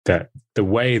that the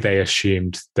way they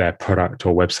assumed their product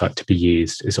or website to be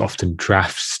used is often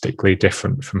drastically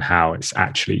different from how it's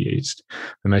actually used.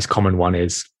 The most common one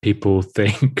is people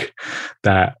think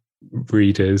that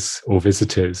readers or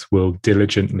visitors will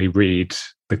diligently read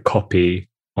the copy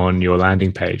on your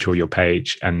landing page or your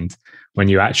page. And when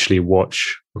you actually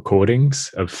watch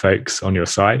recordings of folks on your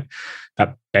site,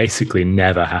 that basically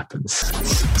never happens.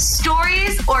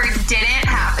 Stories or didn't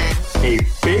happen. A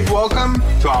big welcome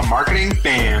to our marketing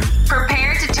fam.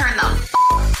 Prepare to turn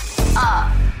the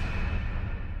up.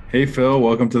 Hey, Phil,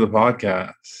 welcome to the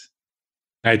podcast.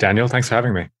 Hey, Daniel, thanks for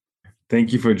having me.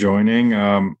 Thank you for joining.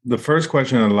 The first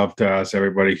question I'd love to ask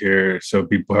everybody here, so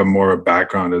people have more of a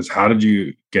background, is how did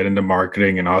you get into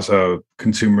marketing and also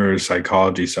consumer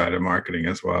psychology side of marketing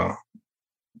as well?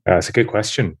 That's a good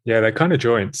question. Yeah, they're kind of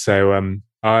joint. So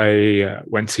I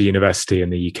went to university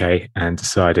in the UK and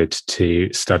decided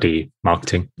to study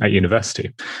marketing at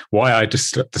university. Why I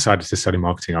just decided to study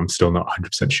marketing, I'm still not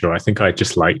 100% sure. I think I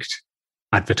just liked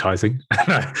advertising.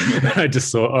 I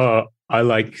just thought, oh, I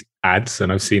like ads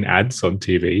and I've seen ads on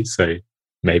TV, so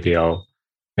maybe I'll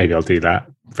do that.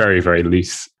 Very, very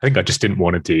loose. I think I just didn't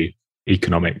want to do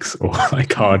economics or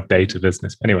like hard data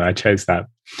business. Anyway, I chose that.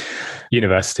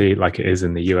 University, like it is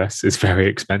in the US, is very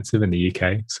expensive in the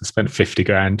UK. So I spent 50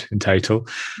 grand in total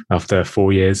after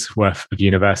 4 years worth of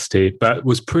university, but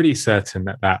was pretty certain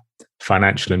that that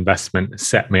financial investment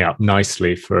set me up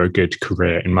nicely for a good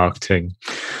career in marketing.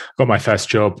 Got my first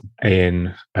job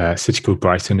in a city called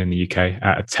Brighton in the UK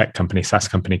at a tech company, SaaS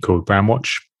company called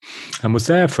Brandwatch, and was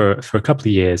there for a couple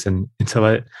of years, and until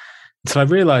I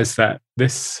realized that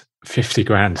this 50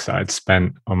 grand that I'd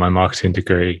spent on my marketing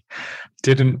degree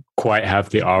didn't quite have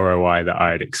the ROI that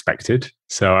I had expected.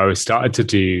 So I was started to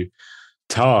do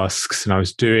tasks and I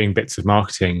was doing bits of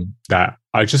marketing that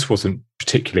I just wasn't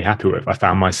particularly happy with. I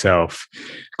found myself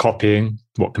copying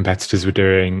what competitors were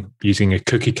doing, using a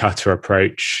cookie cutter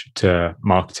approach to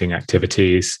marketing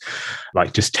activities,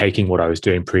 like just taking what I was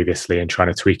doing previously and trying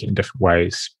to tweak it in different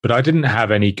ways. But I didn't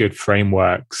have any good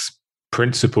frameworks,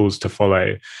 principles to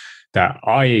follow that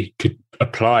I could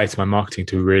apply to my marketing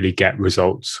to really get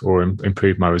results or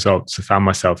improve my results. I found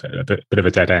myself at a bit of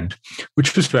a dead end,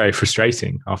 which was very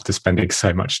frustrating after spending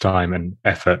so much time and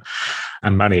effort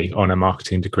and money on a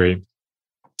marketing degree.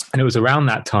 And it was around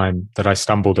that time that I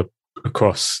stumbled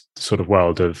across the sort of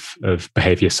world of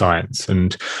behavior science.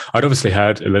 And I'd obviously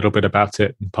heard a little bit about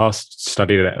it in the past,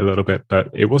 studied it a little bit, but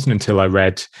it wasn't until I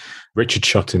read Richard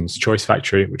Shotton's Choice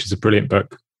Factory, which is a brilliant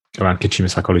book around consumer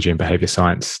psychology and behavior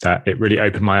science, that it really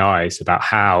opened my eyes about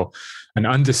how an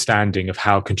understanding of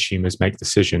how consumers make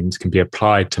decisions can be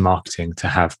applied to marketing to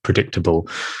have predictable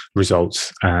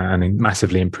results and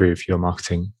massively improve your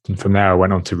marketing. And from there, I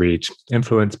went on to read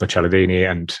Influence by Cialdini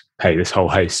and this whole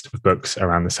host of books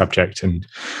around the subject, and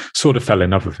sort of fell in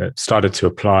love with it. Started to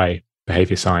apply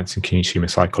behavior science and consumer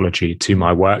psychology to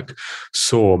my work,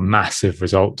 saw massive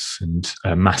results and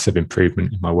a massive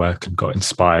improvement in my work, and got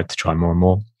inspired to try more and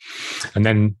more. And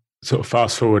then sort of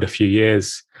fast forward a few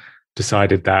years,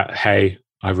 decided that, hey,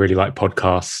 I really like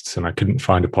podcasts, and I couldn't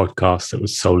find a podcast that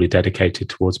was solely dedicated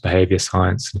towards behavior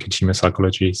science and consumer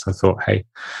psychology. So I thought, hey,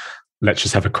 let's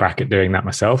just have a crack at doing that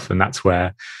myself. And that's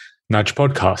where Nudge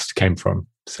Podcast came from.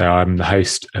 So I'm the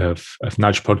host of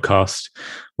Nudge Podcast,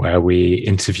 where we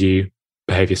interview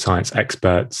behavior science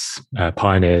experts,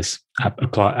 pioneers,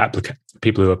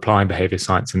 people who are applying behavior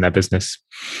science in their business.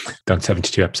 Done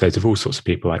 72 episodes of all sorts of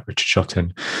people like Richard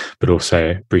Shotton, but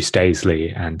also Bruce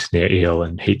Daisley and Nir Eyal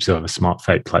and heaps of other smart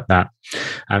folk like that.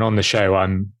 And on the show,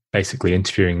 I'm basically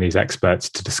interviewing these experts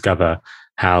to discover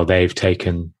how they've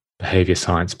taken behavior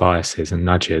science biases and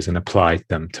nudges and applied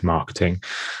them to marketing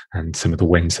and some of the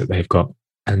wins that they've got.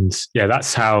 And yeah,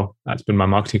 that's been my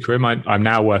marketing career. I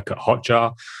now work at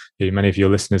Hotjar, who many of your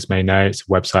listeners may know. It's a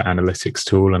website analytics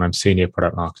tool, and I'm senior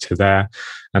product marketer there.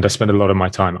 And I spend a lot of my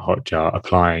time at Hotjar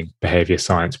applying behavior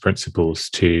science principles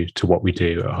to what we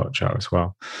do at Hotjar as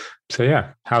well. So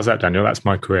yeah, how's that, Daniel? That's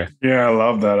my career. Yeah, I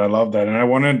love that. And I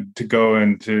wanted to go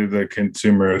into the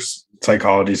consumer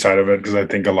psychology side of it, because I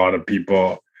think a lot of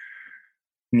people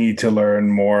need to learn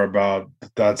more about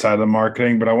that side of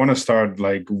marketing. But I want to start,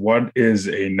 like, what is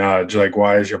a nudge? Like,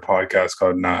 why is your podcast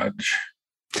called Nudge?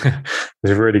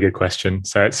 It's a really good question.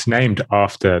 So it's named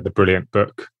after the brilliant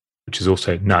book, which is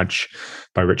also Nudge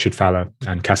by Richard Fowler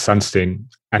and Cass Sunstein.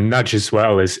 And nudge as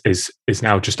well is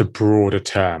now just a broader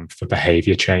term for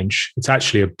behavior change. It's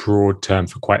actually a broad term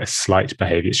for quite a slight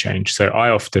behavior change. So I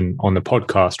often on the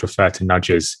podcast refer to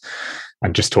nudges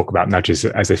and just talk about nudges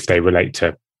as if they relate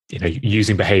to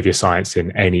using behavior science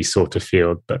in any sort of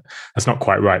field, but that's not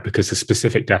quite right, because the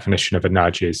specific definition of a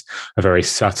nudge is a very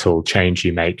subtle change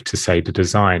you make to, say, the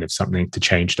design of something to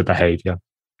change the behavior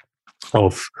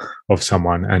of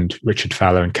someone. And Richard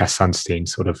Fowler and Cass Sunstein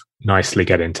sort of nicely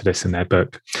get into this in their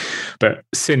book. But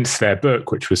since their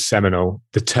book, which was seminal,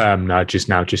 the term nudge is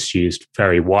now just used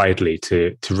very widely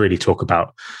to really talk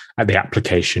about the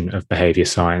application of behavior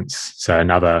science. So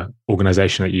another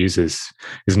organization that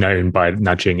is known by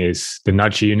nudging is the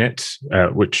Nudge Unit,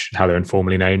 which how they're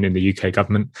informally known in the UK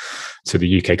government. So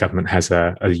the UK government has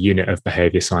a unit of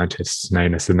behavior scientists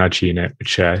known as the Nudge Unit,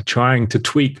 which are trying to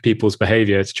tweak people's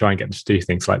behavior to try and get them to do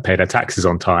things like pay their taxes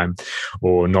on time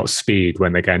or not speed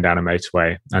when they're going down a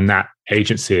motorway. And that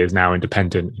agency is now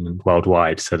independent and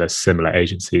worldwide. So there's similar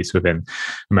agencies within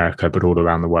America, but all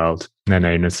around the world. And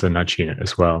they're known as the Nudge Unit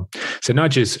as well. So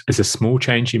nudge is a small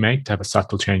change you make to have a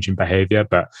subtle change in behavior,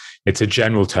 but it's a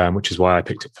general term, which is why I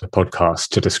picked it for the podcast,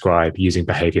 to describe using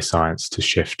behavior science to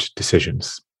shift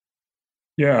decisions.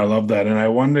 Yeah, I love that. And I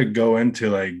wanted to go into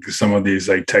like some of these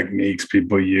like techniques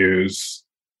people use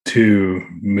to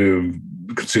move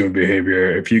consumer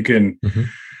behavior. If you can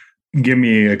give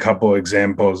me a couple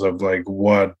examples of like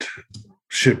what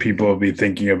should people be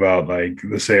thinking about, like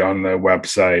let's say on the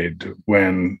website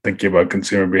when thinking about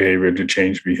consumer behavior to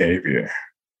change behavior?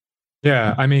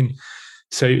 Yeah, I mean,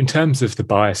 so in terms of the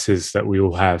biases that we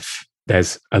all have,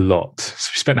 there's a lot.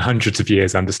 So we spent hundreds of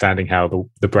years understanding how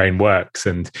the brain works,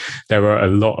 and there are a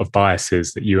lot of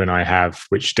biases that you and I have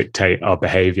which dictate our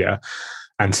behavior.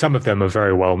 And some of them are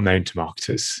very well known to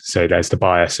marketers. So there's the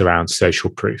bias around social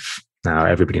proof. Now,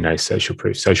 everybody knows social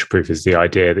proof. Social proof is the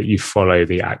idea that you follow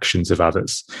the actions of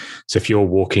others. So if you're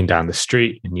walking down the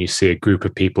street and you see a group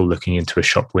of people looking into a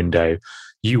shop window,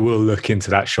 you will look into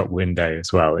that shop window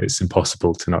as well. It's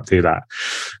impossible to not do that.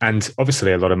 And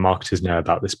obviously, a lot of marketers know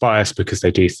about this bias because they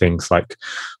do things like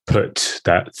put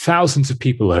that thousands of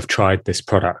people have tried this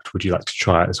product. Would you like to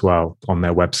try it as well on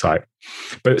their website?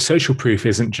 But social proof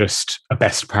isn't just a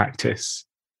best practice.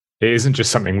 It isn't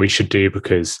just something we should do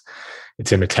because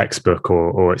it's in a textbook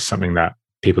or it's something that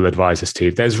people advise us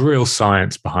to. There's real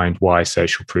science behind why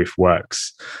social proof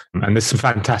works. And there's some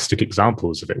fantastic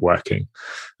examples of it working.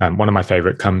 One of my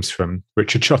favorite comes from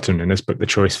Richard Shotton in his book, The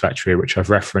Choice Factory, which I've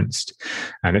referenced.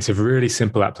 And it's a really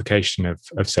simple application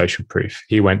of social proof.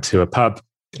 He went to a pub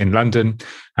in London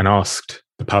and asked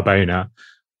the pub owner,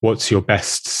 "What's your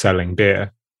best selling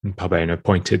beer?" And the pub owner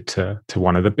pointed to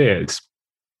one of the beers.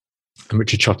 And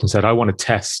Richard Shotton said, "I want to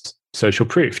test social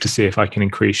proof to see if I can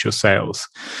increase your sales."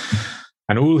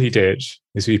 And all he did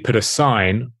is he put a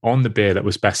sign on the beer that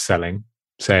was best selling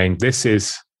saying, "This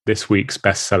is this week's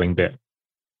best selling beer."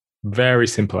 Very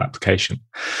simple application.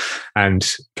 And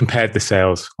compared the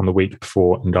sales on the week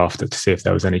before and after to see if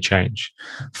there was any change.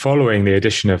 Following the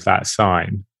addition of that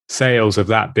sign, sales of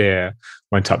that beer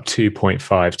went up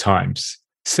 2.5 times,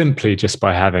 simply just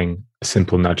by having a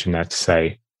simple nudge in there to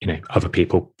say, other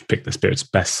people pick this beer, it's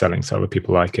best selling, so other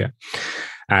people like it.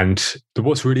 And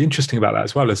what's really interesting about that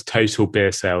as well is total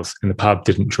beer sales in the pub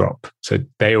didn't drop. So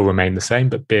they all remain the same,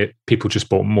 but people just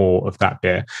bought more of that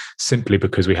beer simply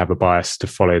because we have a bias to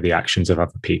follow the actions of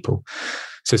other people.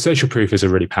 So social proof is a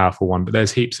really powerful one, but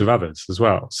there's heaps of others as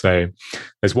well. So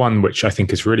there's one which I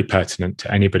think is really pertinent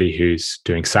to anybody who's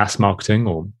doing SaaS marketing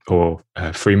or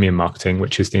freemium marketing,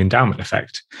 which is the endowment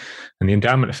effect. And the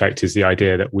endowment effect is the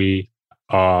idea that we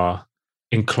are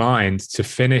inclined to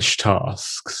finish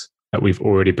tasks that we've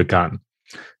already begun.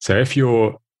 So if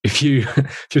you're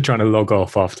trying to log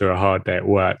off after a hard day at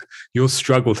work, you'll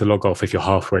struggle to log off if you're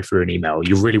halfway through an email.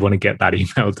 You really want to get that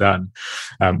email done.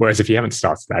 Whereas if you haven't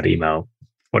started that email,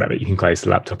 whatever, you can close the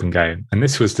laptop and go. And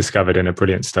this was discovered in a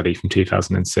brilliant study from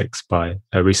 2006 by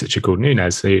a researcher called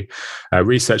Nunez, who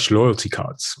researched loyalty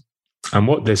cards. And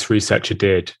what this researcher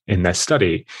did in their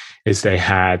study is they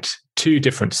had two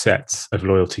different sets of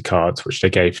loyalty cards, which they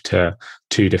gave to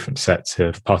two different sets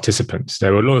of participants.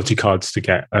 There were loyalty cards to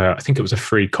get, I think it was a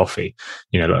free coffee,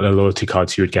 like the loyalty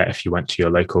cards you would get if you went to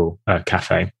your local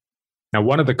cafe. Now,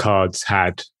 one of the cards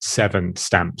had 7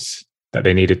 stamps that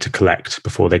they needed to collect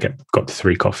before they got the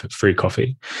free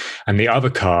coffee. And the other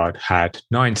card had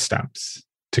 9 stamps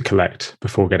to collect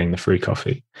before getting the free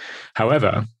coffee.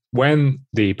 However, when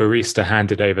the barista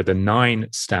handed over the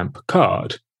 9-stamp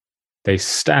card, they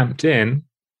stamped in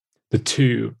the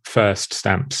 2 first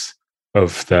stamps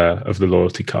of the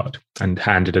loyalty card and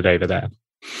handed it over there.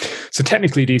 So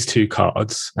technically, these 2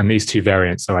 cards and these 2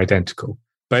 variants are identical.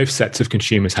 Both sets of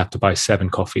consumers have to buy 7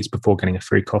 coffees before getting a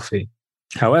free coffee.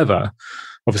 However,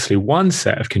 obviously, one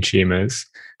set of consumers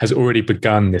has already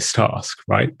begun this task,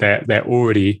 right? They're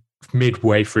already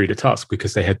midway through the task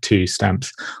because they had 2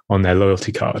 stamps on their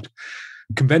loyalty card.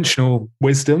 Conventional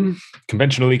wisdom,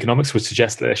 conventional economics would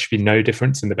suggest that there should be no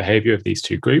difference in the behavior of these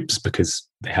 2 groups because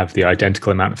they have the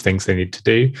identical amount of things they need to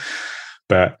do.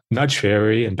 But nudge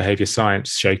theory and behavior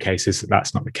science showcases that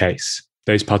that's not the case.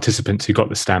 Those participants who got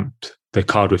the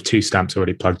card with 2 stamps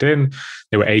already plugged in,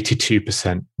 they were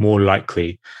 82% more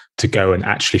likely to go and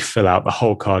actually fill out the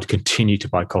whole card, continue to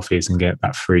buy coffees and get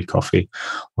that free coffee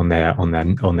on their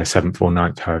 7th or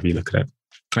 9th, however you look at it.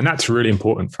 And that's really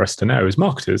important for us to know as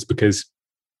marketers, because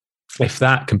if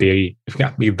that can be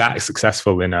that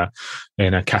successful in a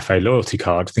cafe loyalty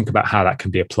card, think about how that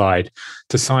can be applied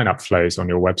to sign-up flows on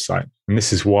your website. And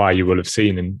this is why you will have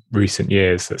seen in recent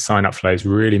years that sign-up flows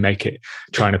really make it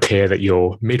try and appear that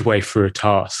you're midway through a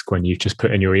task when you've just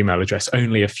put in your email address,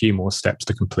 only a few more steps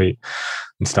to complete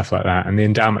and stuff like that. And the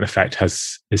endowment effect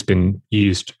has been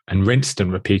used and rinsed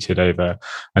and repeated over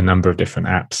a number of different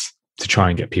apps to try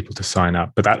and get people to sign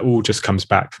up. But that all just comes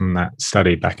back from that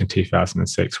study back in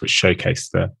 2006, which showcased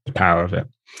the power of it.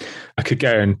 I could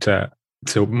go into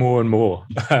more and more.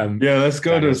 Let's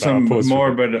go to some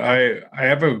more, but I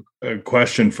have a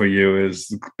question for you.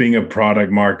 Is being a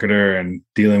product marketer and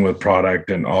dealing with product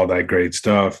and all that great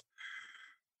stuff,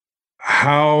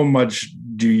 how much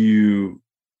do you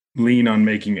lean on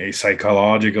making a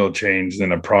psychological change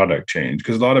than a product change?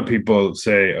 Because a lot of people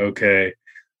say, okay,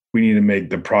 we need to make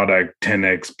the product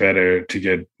 10x better to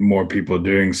get more people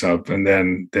doing stuff. And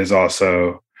then there's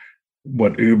also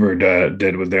what Uber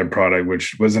did with their product,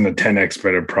 which wasn't a 10x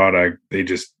better product. They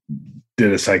just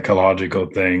did a psychological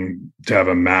thing to have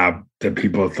a map that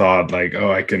people thought like,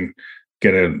 oh, I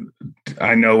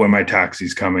know when my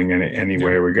taxi's coming and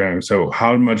anywhere we're going. So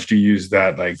how much do you use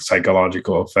that like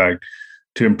psychological effect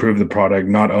to improve the product,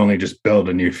 not only just build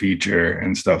a new feature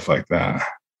and stuff like that?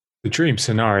 The dream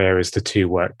scenario is the 2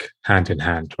 work hand in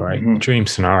hand, right? Mm-hmm. The dream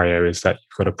scenario is that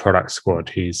you've got a product squad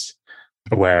who's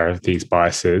aware of these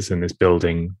biases and is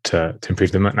building to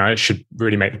improve them. Now, I should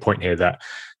really make the point here that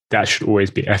should always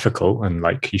be ethical, and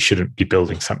like you shouldn't be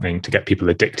building something to get people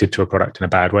addicted to a product in a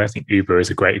bad way. I think Uber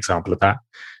is a great example of that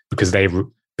because they've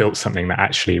built something that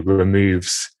actually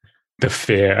removes the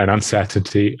fear and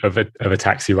uncertainty of a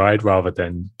taxi ride rather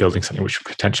than building something which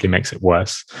potentially makes it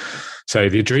worse. So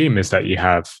the dream is that you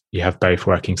have both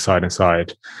working side and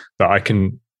side. But I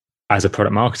can, as a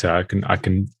product marketer, I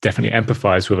can definitely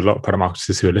empathize with a lot of product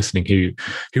marketers who are listening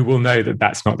who will know that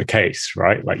that's not the case,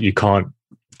 right? Like you can't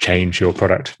change your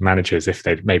product managers if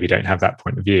they maybe don't have that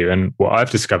point of view. And what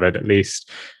I've discovered, at least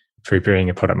through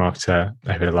being a product marketer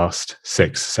over the last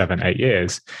 6, 7, 8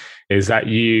 years, is that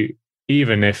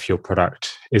even if your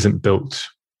product isn't built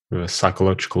with a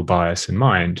psychological bias in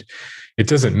mind, it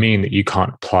doesn't mean that you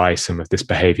can't apply some of this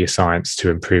behavior science to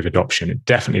improve adoption. It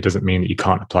definitely doesn't mean that you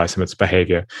can't apply some of this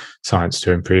behavior science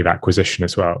to improve acquisition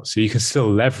as well. So you can still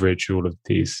leverage all of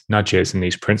these nudges and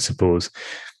these principles,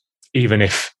 even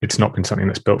if it's not been something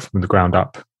that's built from the ground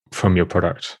up from your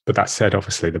product. But that said,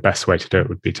 obviously, the best way to do it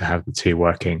would be to have the 2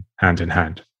 working hand in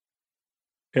hand.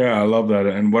 Yeah, I love that.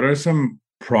 And what are some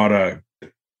product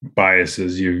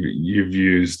biases you've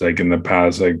used like in the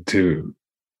past, like to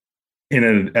in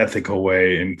an ethical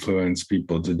way influence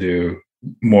people to do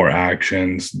more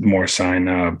actions, more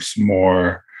signups,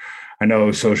 more? I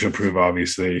know social proof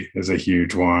obviously is a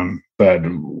huge one, but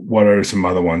what are some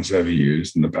other ones that have you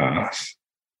used in the past?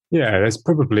 Yeah, there's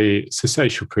probably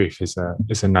social proof is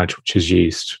a nudge which is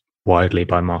used widely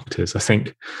by marketers. I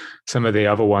think some of the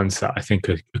other ones that I think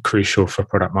are crucial for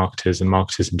product marketers and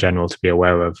marketers in general to be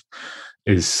aware of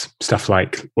is stuff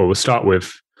like, well, we'll start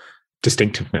with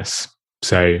distinctiveness.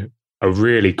 So a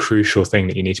really crucial thing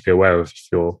that you need to be aware of if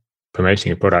you're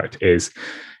promoting a product is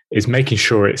making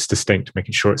sure it's distinct,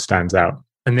 making sure it stands out.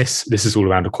 And this is all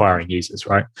around acquiring users,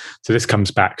 right? So this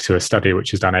comes back to a study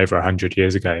which was done over 100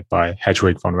 years ago by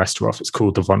Hedwig von Restorff. It's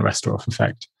called the von Restorff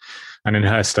effect. And in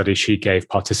her study, she gave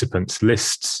participants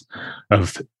lists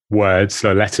of words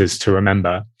or letters to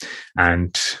remember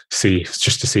and see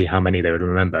how many they would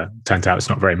remember. Turns out it's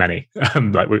not very many.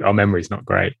 Our memory is not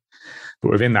great.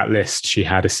 But within that list, she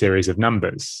had a series of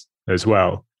numbers as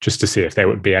well, just to see if they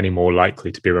would be any more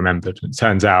likely to be remembered. And it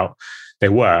turns out they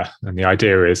were. And the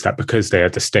idea is that because they are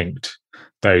distinct,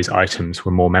 those items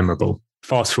were more memorable.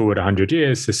 Fast forward 100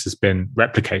 years, this has been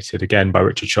replicated again by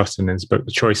Richard Shotton in his book,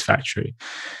 The Choice Factory.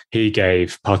 He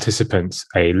gave participants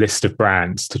a list of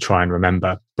brands to try and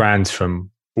remember, brands from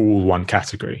all one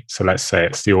category. So let's say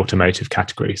it's the automotive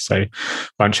category, so a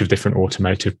bunch of different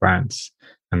automotive brands,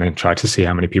 and then try to see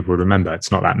how many people would remember.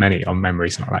 It's not that many. Our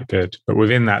memory's not that good. But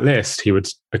within that list, he would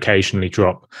occasionally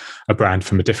drop a brand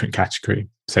from a different category,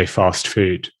 say fast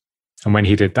food. And when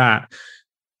he did that,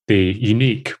 the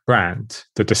unique brand,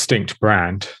 the distinct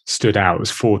brand stood out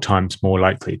as 4 times more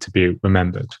likely to be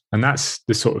remembered. And that's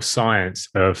the sort of science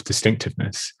of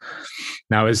distinctiveness.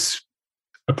 Now, as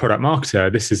a product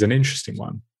marketer, this is an interesting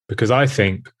one, because I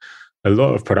think a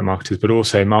lot of product marketers, but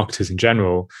also marketers in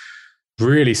general,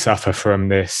 really suffer from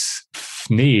this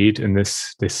need and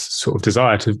this sort of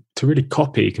desire to really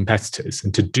copy competitors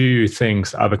and to do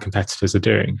things that other competitors are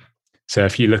doing. So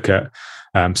if you look at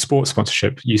sports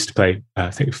sponsorship, used to play,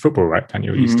 I think football, right,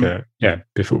 Daniel? Used to,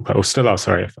 be football, or still are,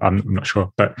 sorry, I'm not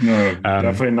sure. But no,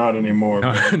 definitely not anymore.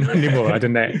 Not anymore. I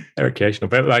don't know, they're occasional.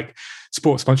 But like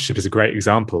sports sponsorship is a great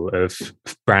example of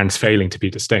brands failing to be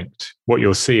distinct. What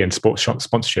you'll see in sports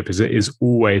sponsorship is it is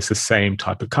always the same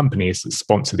type of companies that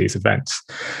sponsor these events.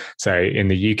 So in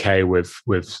the UK with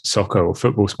soccer or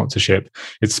football sponsorship,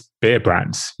 it's beer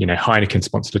brands. You know, Heineken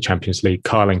sponsored the Champions League,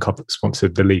 Carling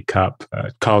sponsored the League Cup,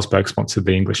 Carlsberg sponsored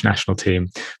the English national team,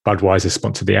 Budweiser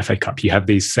sponsored the FA Cup. You have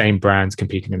these same brands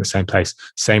competing in the same place.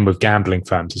 Same with gambling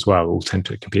firms as well, all tend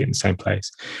to compete in the same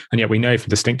place. And yet we know for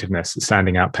distinctiveness that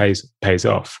standing out pays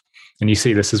off. And you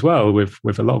see this as well with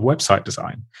a lot of website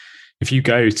design. If you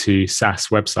go to SaaS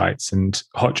websites, and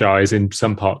Hotjar is in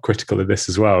some part critical of this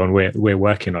as well, and we're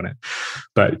working on it.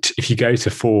 But if you go to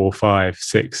 4, 5,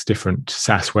 6 different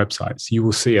SaaS websites, you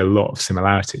will see a lot of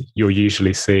similarity. You'll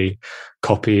usually see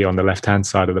copy on the left-hand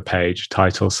side of the page,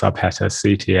 title, subheader,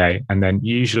 CTA, and then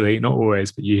usually, not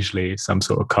always, but usually some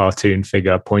sort of cartoon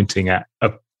figure pointing at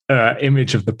a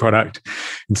image of the product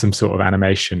in some sort of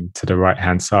animation to the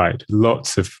right-hand side.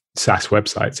 Lots of SaaS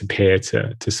websites appear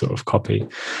to sort of copy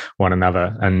one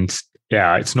another. And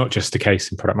yeah, it's not just the case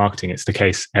in product marketing, it's the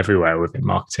case everywhere within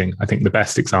marketing. I think the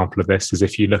best example of this is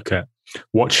if you look at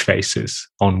watch faces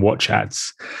on watch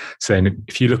ads. So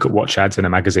if you look at watch ads in a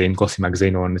magazine, glossy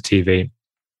magazine, or on the TV,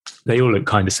 they all look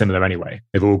kind of similar anyway.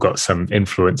 They've all got some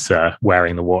influencer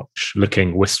wearing the watch,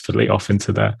 looking wistfully off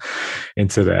into the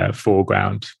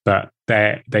foreground. But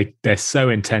they're so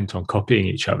intent on copying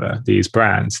each other, these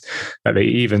brands, that they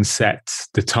even set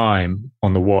the time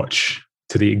on the watch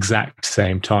to the exact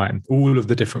same time. All of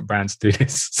the different brands do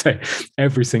this. So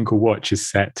every single watch is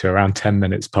set to around 10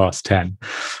 minutes past 10,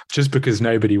 just because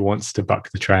nobody wants to buck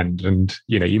the trend. And,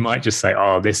 you know, you might just say,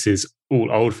 oh, this is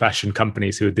all old-fashioned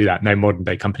companies who would do that. No modern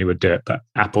day company would do it. But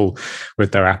Apple,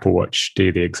 with their Apple Watch,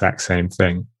 do the exact same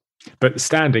thing. But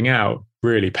standing out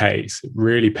really pays. It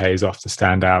really pays off to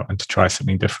stand out and to try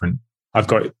something different. I've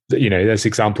got, you know, there's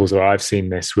examples where I've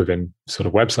seen this within sort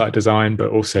of website design, but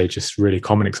also just really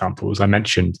common examples. I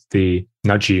mentioned the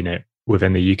nudge unit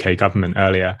within the UK government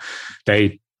earlier.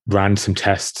 They ran some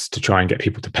tests to try and get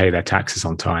people to pay their taxes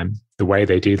on time. The way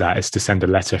they do that is to send a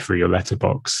letter through your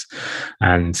letterbox.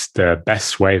 And the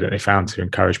best way that they found to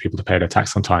encourage people to pay their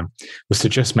tax on time was to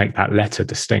just make that letter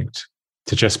distinct,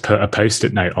 to just put a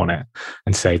post-it note on it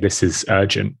and say, this is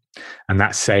urgent. And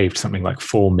that saved something like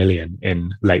 4 million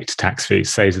in late tax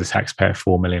fees, saves the taxpayer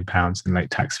 £4 million in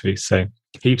late tax fees. So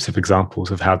heaps of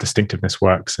examples of how distinctiveness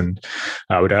works. And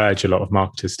I would urge a lot of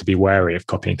marketers to be wary of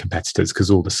copying competitors, because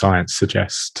all the science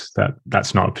suggests that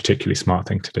that's not a particularly smart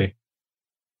thing to do.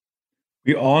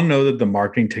 We all know that the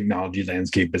marketing technology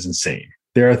landscape is insane.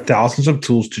 There are thousands of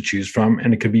tools to choose from,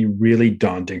 and it can be really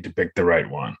daunting to pick the right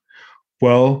one.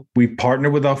 Well, we partner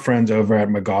with our friends over at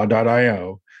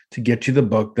McGaw.io to get you the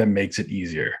book that makes it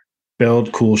easier.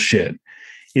 Build cool shit.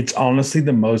 It's honestly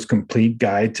the most complete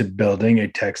guide to building a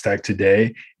tech stack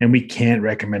today, and we can't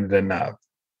recommend it enough.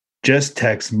 Just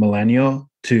text Millennial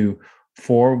to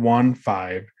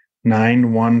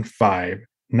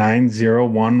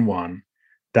 415-915-9011.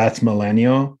 That's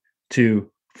Millennial to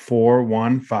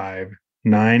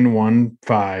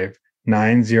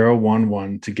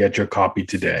 415-915-9011 to get your copy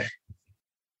today.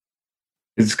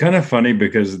 It's kind of funny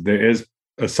because there is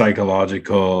a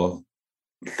psychological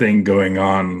thing going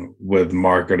on with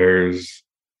marketers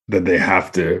that they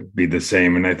have to be the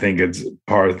same. And I think it's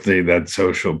partly that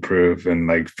social proof and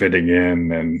like fitting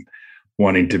in and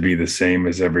wanting to be the same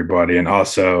as everybody. And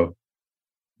also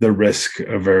the risk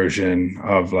aversion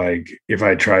of like, if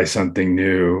I try something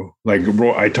new, like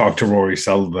I talked to Rory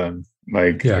Sullivan,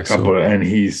 like a couple, and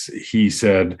he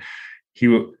said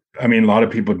a lot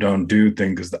of people don't do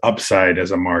things because the upside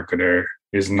as a marketer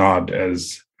is not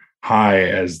as high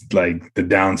as like the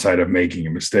downside of making a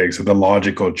mistake. So the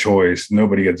logical choice,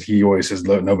 he always says,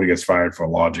 nobody gets fired for a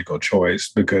logical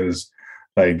choice, because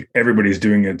like everybody's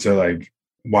doing it. So like,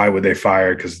 why would they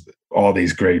fire? Because all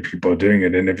these great people are doing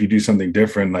it. And if you do something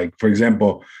different, like for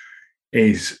example,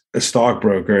 a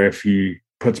stockbroker, if he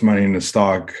puts money in the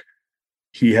stock,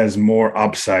 he has more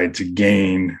upside to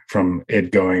gain from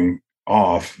it going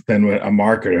off than what a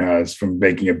marketer has from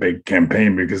making a big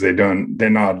campaign, because they're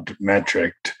not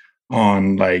metriced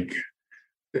on like,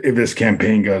 if this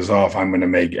campaign goes off, I'm going to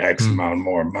make X amount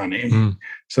more money.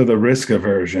 So the risk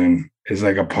aversion is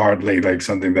like a partly like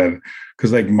something that,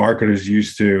 because like marketers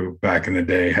used to back in the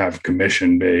day have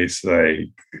commission based like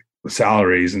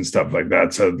salaries and stuff like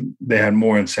that. So they had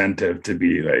more incentive to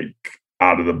be like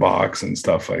out of the box and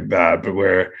stuff like that. But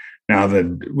where now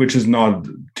that, which is not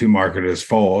to marketers'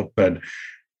 fault, but a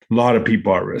lot of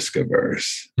people are risk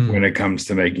averse when it comes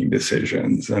to making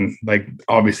decisions. And like,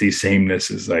 obviously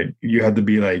sameness is like, you have to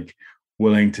be like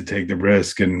willing to take the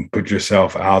risk and put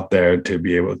yourself out there to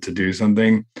be able to do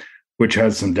something, which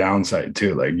has some downside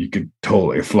too. Like you could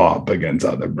totally flop against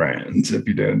other brands if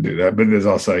you didn't do that. But there's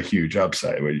also a huge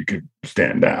upside where you could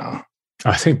stand out.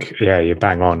 I think, yeah, you're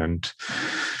bang on. And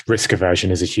risk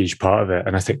aversion is a huge part of it.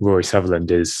 And I think Rory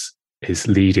Sutherland is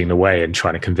leading the way and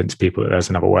trying to convince people that there's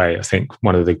another way. I think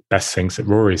one of the best things that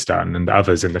Rory's done and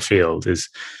others in the field is,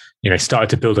 started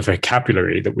to build a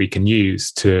vocabulary that we can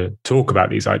use to talk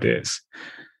about these ideas.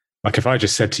 Like if I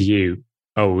just said to you,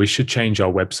 oh, we should change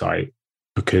our website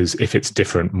because if it's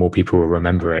different, more people will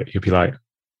remember it. You'll be like,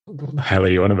 what the hell are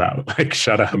you on about? Like,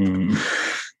 shut up. It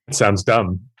sounds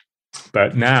dumb.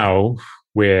 But now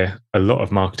a lot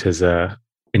of marketers are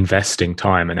investing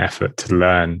time and effort to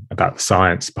learn about the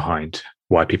science behind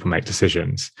why people make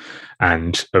decisions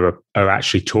and are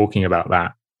actually talking about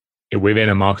that within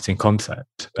a marketing content.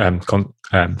 And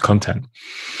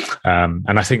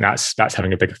I think that's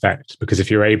having a big effect, because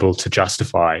if you're able to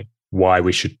justify why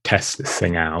we should test this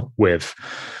thing out with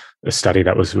a study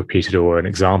that was repeated or an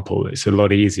example, it's a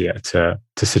lot easier to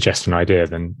suggest an idea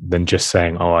than just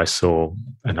saying, oh, I saw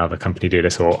another company do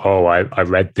this, or oh, I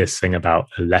read this thing about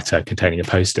a letter containing a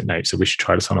post-it note, so we should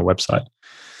try this on a website.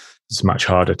 It's much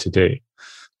harder to do.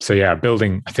 So yeah,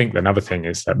 I think another thing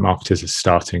is that marketers are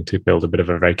starting to build a bit of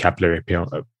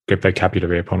a good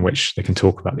vocabulary upon which they can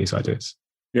talk about these ideas.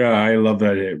 Yeah, I love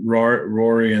that.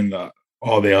 Rory and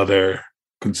all the other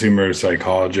consumer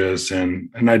psychologists, and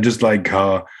I just like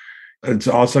how it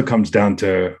also comes down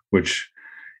to, which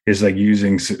is like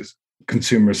using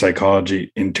consumer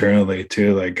psychology internally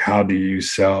too. Like, how do you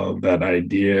sell that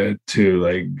idea to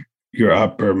like your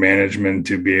upper management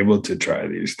to be able to try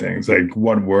these things? Like,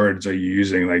 what words are you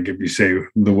using? Like, if you say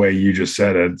the way you just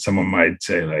said it, someone might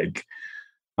say like,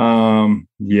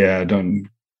 yeah, don't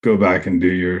go back and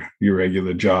do your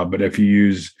regular job. But if you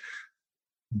use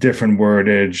different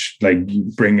wordage, like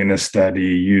bring in a study,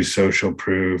 use social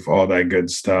proof, all that good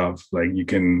stuff, like you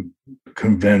can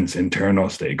convince internal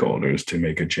stakeholders to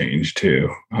make a change too,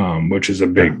 which is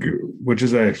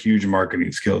a huge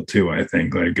marketing skill too, I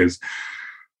think, like, because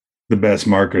the best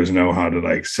marketers know how to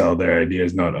like sell their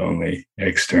ideas, not only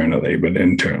externally, but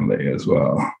internally as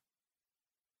well.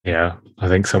 Yeah. I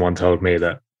think someone told me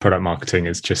that product marketing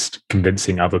is just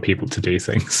convincing other people to do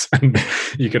things. And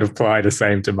you can apply the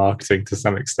same to marketing to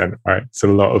some extent, right? It's a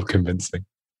lot of convincing.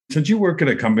 Since you work at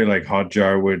a company like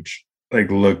Hotjar, which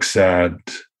like looks at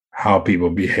how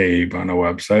people behave on a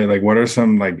website, like what are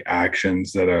some like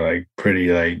actions that are like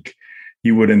pretty like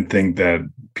you wouldn't think that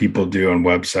people do on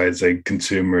websites, like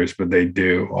consumers, but they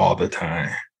do all the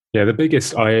time? Yeah, the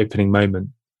biggest eye-opening moment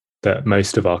that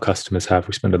most of our customers have,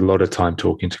 we spend a lot of time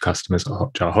talking to customers at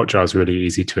Hotjar. Hotjar is really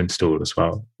easy to install as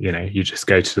well. You just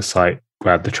go to the site,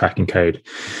 grab the tracking code,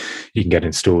 you can get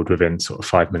installed within sort of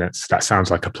 5 minutes. That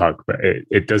sounds like a plug, but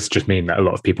it does just mean that a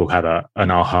lot of people have an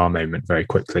aha moment very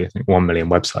quickly. I think 1 million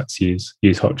websites use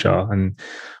Hotjar. And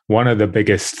one of the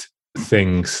biggest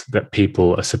things that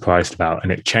people are surprised about,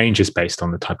 and it changes based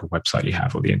on the type of website you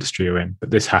have or the industry you're in,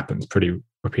 but this happens pretty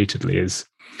repeatedly, is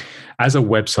as a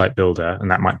website builder, and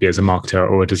that might be as a marketer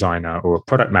or a designer or a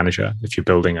product manager, if you're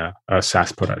building a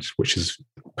SaaS product, which is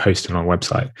posted on a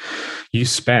website, you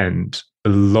spend a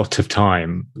lot of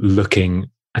time looking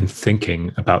and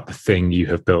thinking about the thing you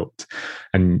have built.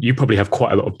 And you probably have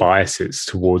quite a lot of biases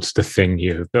towards the thing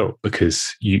you have built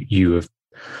because you have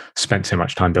spent so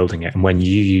much time building it. And when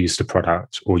you use the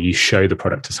product or you show the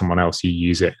product to someone else, you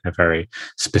use it in a very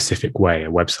specific way, a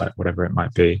website, whatever it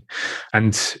might be.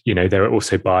 And, there are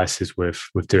also biases with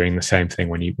doing the same thing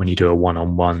when you do a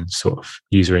one-on-one sort of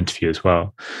user interview as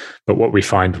well. But what we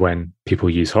find when people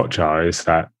use Hotjar is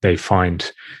that they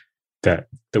find that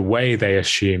the way they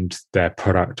assumed their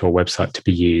product or website to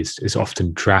be used is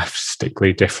often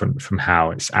drastically different from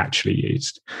how it's actually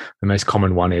used. The most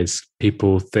common one is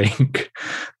people think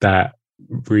that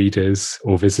readers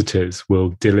or visitors will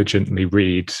diligently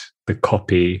read the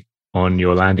copy on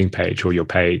your landing page or your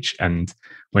page. And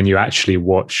when you actually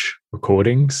watch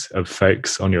recordings of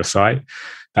folks on your site,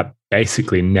 That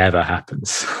basically never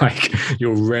happens. Like,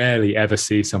 you'll rarely ever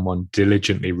see someone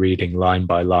diligently reading line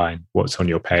by line what's on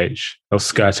your page. They'll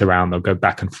skirt around, they'll go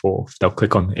back and forth, they'll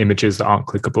click on images that aren't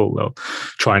clickable, they'll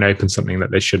try and open something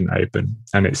that they shouldn't open.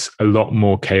 And it's a lot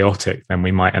more chaotic than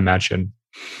we might imagine.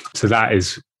 So that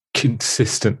is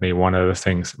consistently one of the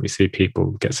things that we see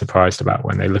people get surprised about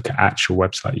when they look at actual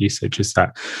website usage, is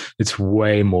that it's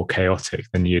way more chaotic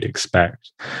than you'd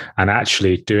expect. And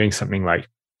actually doing something like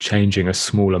changing a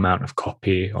small amount of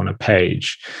copy on a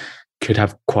page could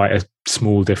have quite a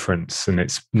small difference, and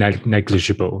it's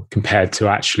negligible compared to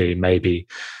actually maybe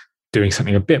doing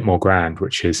something a bit more grand,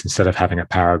 which is, instead of having a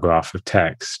paragraph of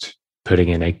text, putting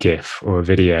in a GIF or a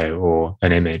video or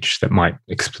an image that might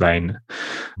explain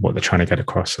what they're trying to get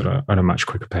across at a much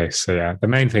quicker pace. So yeah, the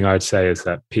main thing I would say is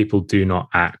that people do not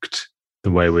act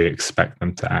the way we expect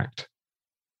them to act.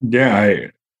 Yeah,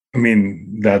 I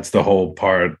mean, that's the whole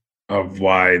part of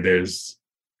why there's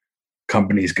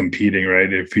companies competing,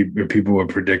 right? If people were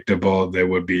predictable, there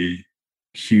would be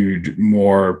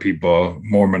more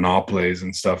monopolies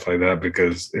and stuff like that,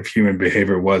 because if human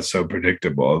behavior was so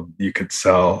predictable, you could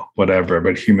sell whatever,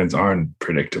 but humans aren't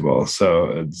predictable,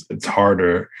 so it's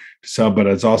harder to sell. But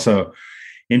it's also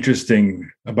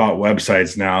interesting about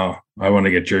websites now, I want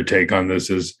to get your take on this,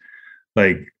 is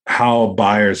like how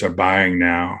buyers are buying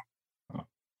now.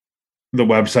 The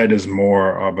website is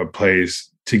more of a place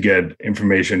to get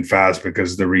information fast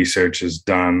because the research is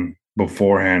done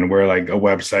beforehand, where like a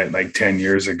website like 10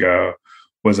 years ago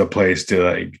was a place to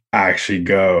like actually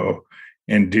go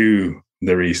and do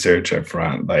the research up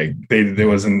front. Like there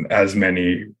wasn't as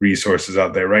many resources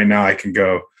out there. Right now I can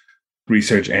go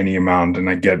research any amount and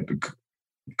I get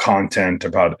content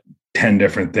about 10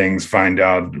 different things, find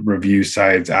out review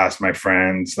sites, ask my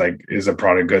friends, like, is a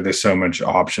product good? There's so much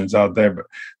options out there. But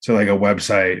so like a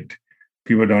website,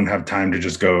 people don't have time to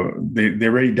just go, they've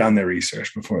already done their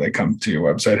research before they come to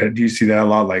your website. Do you see that a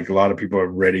lot? Like a lot of people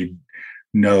already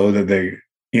know that they're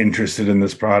interested in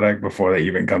this product before they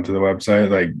even come to the website.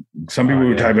 Like some people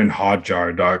who type in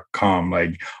hotjar.com,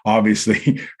 like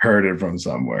obviously heard it from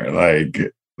somewhere. Like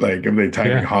if they type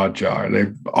in Hotjar,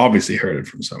 they've obviously heard it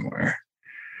from somewhere.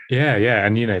 Yeah.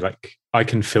 And, like I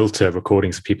can filter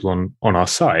recordings of people on our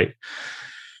site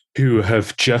who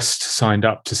have just signed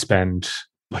up to spend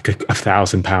like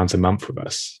 £1,000 a month with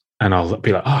us. And I'll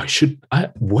be like,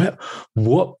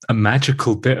 what a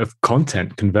magical bit of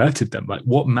content converted them? Like,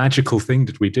 what magical thing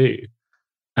did we do?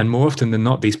 And more often than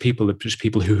not, these people are just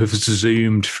people who have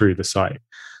zoomed through the site.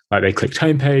 Like they clicked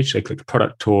homepage, they clicked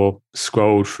product tour,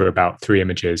 scrolled for about 3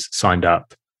 images, signed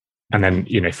up. And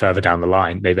then, further down the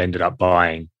line, they've ended up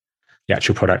buying the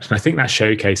actual product. And I think that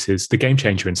showcases the game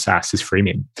changer in SaaS is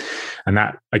freemium. And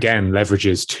that, again,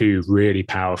 leverages 2 really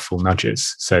powerful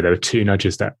nudges. So there are 2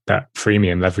 nudges that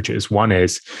freemium leverages. One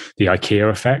is the IKEA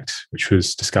effect, which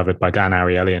was discovered by Dan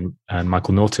Ariely and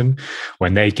Michael Norton,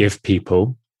 when they give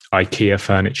people IKEA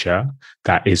furniture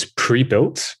that is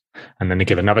pre-built, and then they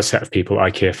give another set of people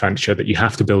IKEA furniture that you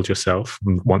have to build yourself.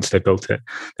 And once they built it,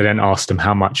 they then ask them,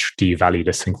 how much do you value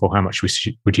this thing for? How much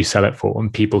would you sell it for?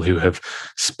 And people who have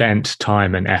spent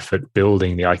time and effort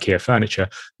building the IKEA furniture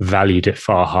valued it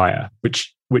far higher,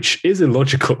 which is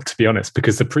illogical, to be honest,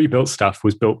 because the pre-built stuff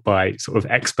was built by sort of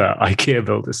expert IKEA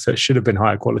builders, so it should have been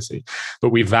higher quality. But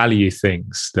we value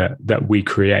things that we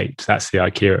create. That's the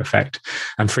IKEA effect.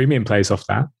 And freemium plays off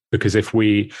that, because if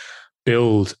we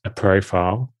build a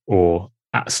profile or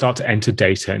start to enter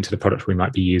data into the product we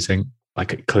might be using,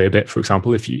 like at Clearbit, for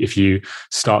example, if you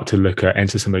start to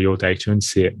enter some of your data and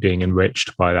see it being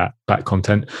enriched by that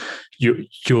content,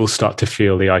 you'll start to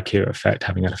feel the IKEA effect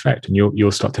having an effect, and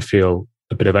you'll start to feel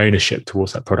a bit of ownership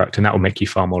towards that product, and that will make you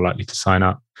far more likely to sign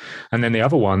up. And then the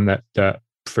other one that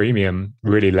freemium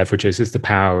really leverages is the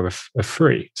power of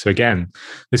free. So again,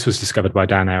 this was discovered by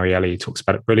Dan Ariely. He talks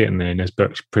about it brilliantly in his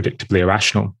book, Predictably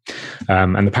Irrational.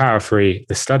 And the power of free,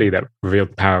 the study that revealed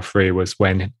the power of free was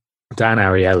when Dan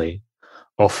Ariely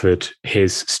offered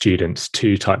his students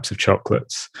 2 types of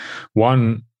chocolates.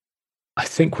 One, I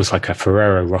think, was like a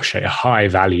Ferrero Rocher, a high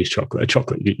value chocolate, a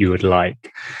chocolate that you would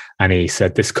like. And he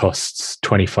said, this costs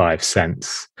 25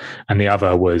 cents. And the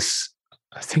other was,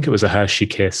 I think it was a Hershey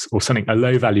Kiss or something, a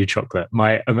low value chocolate.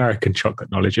 My American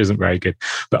chocolate knowledge isn't very good,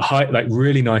 but high, like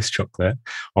really nice chocolate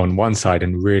on one side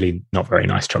and really not very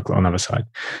nice chocolate on the other side.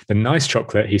 The nice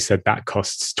chocolate, he said, that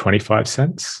costs 25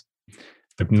 cents.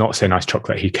 The not so nice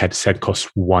chocolate, he said, costs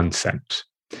 1 cent.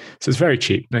 So it's very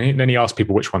cheap. Then he asked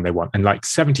people which one they want. And like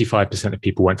 75% of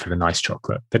people went for the nice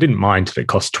chocolate. They didn't mind that it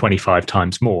cost 25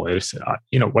 times more. They just said,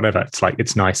 whatever.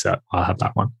 It's nicer. I'll have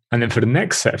that one. And then for the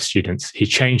next set of students, he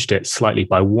changed it slightly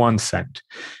by 1 cent.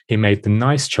 He made the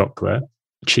nice chocolate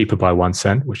cheaper by 1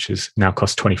 cent, which is now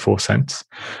cost 24 cents.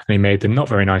 And he made the not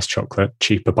very nice chocolate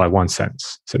cheaper by 1 cent.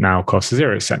 So it now costs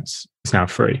 0 cents. It's now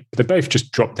free. But they both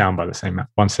just dropped down by the same amount,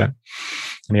 1 cent.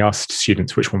 And he asked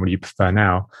students, which one would you prefer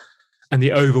now? And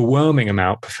the overwhelming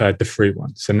amount preferred the free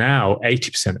one. So now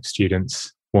 80% of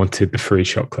students wanted the free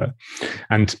chocolate.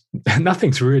 And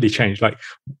nothing's really changed. Like,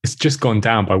 it's just gone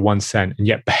down by 1 cent, and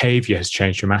yet behavior has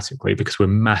changed dramatically because we're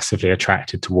massively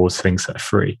attracted towards things that are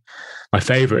free. My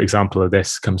favorite example of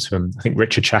this comes from, I think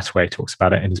Richard Chataway talks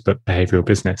about it in his book, Behavioral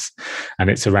Business, and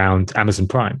it's around Amazon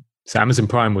Prime. So Amazon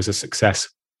Prime was a success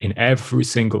in every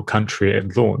single country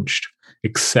it launched,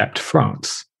 except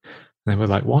France. And they were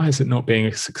like, why is it not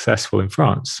being successful in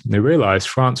France? And they realized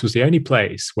France was the only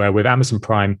place where with Amazon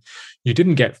Prime, you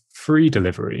didn't get free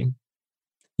delivery.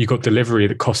 You got delivery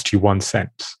that cost you 1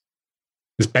 cent.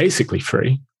 It's basically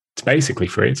free.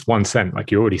 It's 1 cent.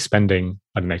 Like, you're already spending,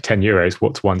 I don't know, 10 euros.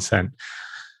 What's 1 cent?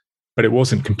 But it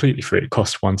wasn't completely free. It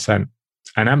cost 1 cent.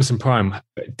 And Amazon Prime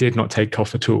did not take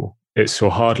off at all. It saw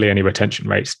hardly any retention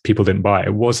rates. People didn't buy it.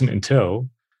 It wasn't until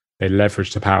they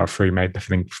leveraged the power of free, made the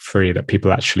thing free, that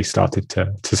people actually started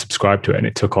to subscribe to it, and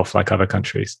it took off like other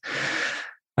countries.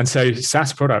 And so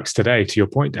SaaS products today, to your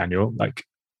point, Daniel, like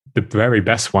the very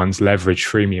best ones leverage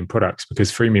freemium products,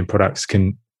 because freemium products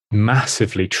can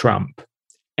massively trump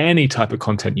any type of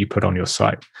content you put on your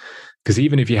site. Because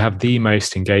even if you have the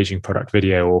most engaging product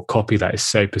video or copy that is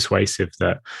so persuasive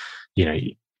that, you know,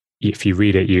 if you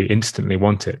read it, you instantly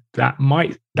want it,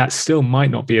 that still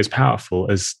might not be as powerful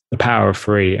as the power of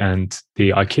free and the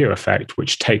IKEA effect,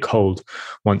 which take hold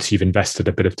once you've invested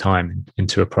a bit of time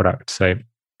into a product. So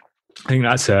I think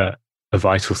that's a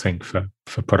vital thing for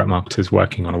product marketers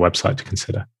working on a website to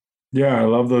consider. Yeah, I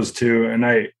love those too. And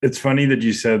it's funny that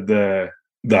you said the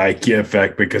IKEA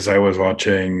effect, because I was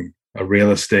watching a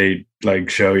real estate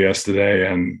show yesterday,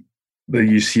 and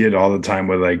you see it all the time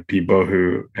with people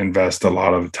who invest a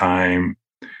lot of time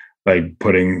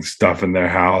putting stuff in their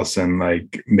house and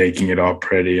making it all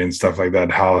pretty and stuff like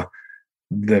that, how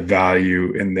the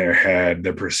value in their head,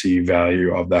 the perceived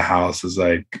value of the house is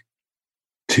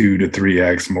 2 to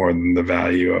 3x more than the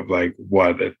value of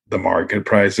what the market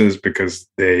price is, because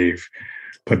they've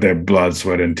put their blood,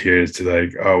 sweat, and tears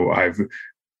to I've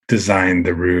designed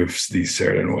the roofs these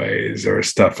certain ways or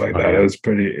stuff like that. It's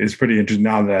pretty interesting.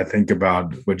 Now that I think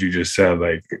about what you just said,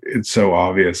 it's so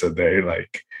obvious that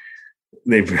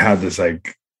they've had this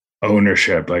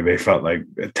ownership, they felt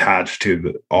attached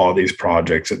to all these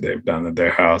projects that they've done at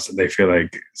their house, and they feel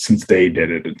since they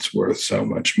did it, it's worth so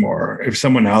much more. If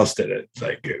someone else did it,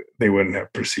 they wouldn't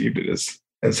have perceived it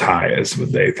as high as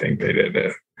what they think they did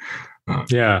it.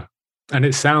 Yeah, and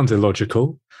it sounds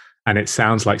illogical, and it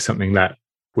sounds like something that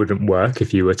wouldn't work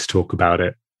if you were to talk about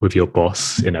it with your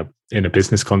boss in a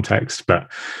business context.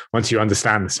 But once you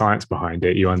understand the science behind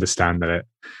it, you understand that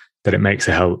it makes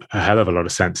a hell of a lot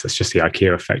of sense. That's just the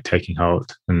IKEA effect taking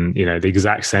hold. And, the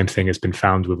exact same thing has been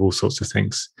found with all sorts of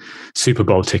things. Super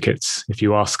Bowl tickets. If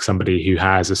you ask somebody who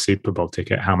has a Super Bowl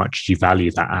ticket, how much do you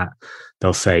value that at?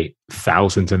 They'll say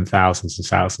thousands and thousands and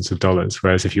thousands of dollars.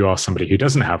 Whereas if you ask somebody who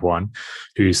doesn't have one,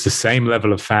 who's the same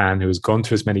level of fan, who has gone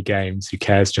to as many games, who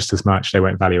cares just as much, they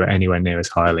won't value it anywhere near as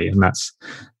highly. And that's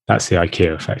the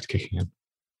IKEA effect kicking in.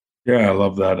 Yeah, I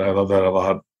love that. I love that a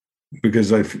lot,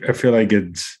 because I feel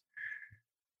it's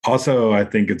also, I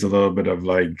think it's a little bit of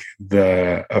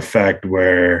the effect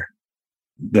where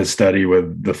the study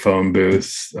with the phone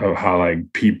booths of how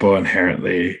people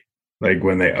inherently,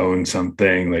 when they own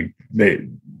something,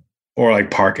 or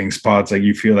parking spots,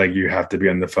 you feel you have to be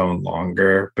on the phone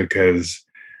longer because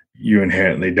you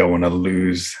inherently don't want to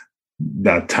lose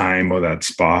that time or that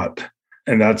spot.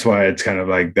 And that's why it's kind of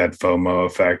that FOMO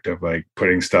effect of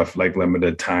putting stuff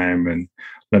limited time and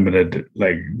limited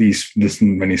this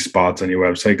many spots on your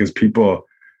website, because people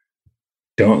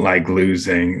don't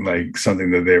losing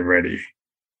something that they've already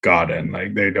gotten.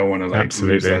 They don't want to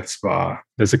lose that spot.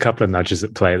 There's a couple of nudges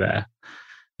at play there.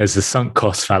 There's the sunk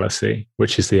cost fallacy,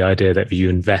 which is the idea that if you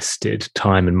invested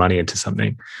time and money into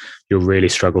something, you'll really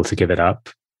struggle to give it up.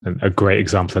 And a great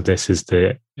example of this is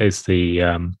the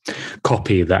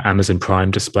copy that Amazon Prime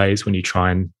displays when you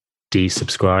try and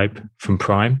desubscribe from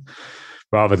Prime.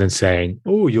 Rather than saying,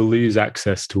 oh, you'll lose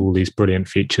access to all these brilliant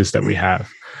features that we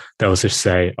have, they'll just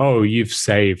say, oh, you've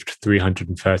saved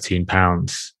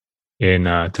 £313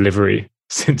 in delivery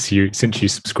since you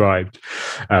subscribed.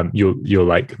 You'll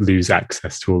lose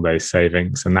access to all those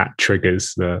savings, and that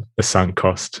triggers the sunk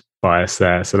cost bias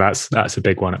there. So that's a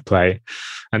big one at play.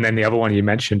 And then the other one you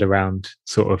mentioned around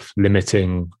sort of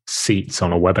limiting seats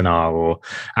on a webinar or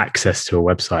access to a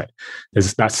website,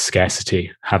 that's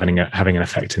scarcity having an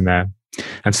effect in there.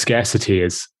 And scarcity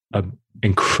is an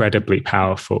incredibly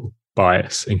powerful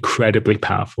bias, incredibly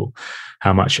powerful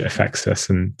how much it affects us.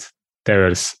 And there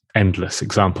are endless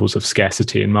examples of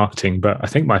scarcity in marketing. But I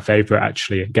think my favorite,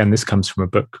 actually, again, this comes from a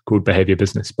book called Behavior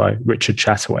Business by Richard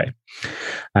Chataway.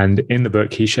 And in the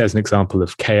book, he shares an example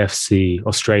of KFC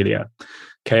Australia.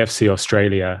 KFC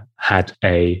Australia had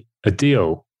a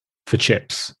deal for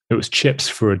chips. It was chips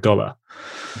for $1.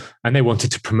 And they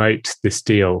wanted to promote this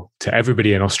deal to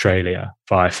everybody in Australia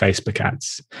via Facebook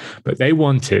ads. But they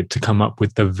wanted to come up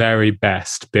with the very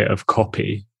best bit of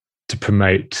copy to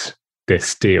promote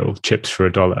this deal, chips for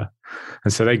 $1.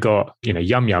 And so they got,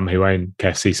 Yum Yum, who own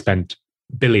KFC, spend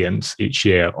billions each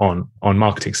year on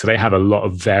marketing. So they have a lot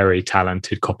of very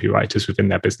talented copywriters within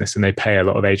their business, and they pay a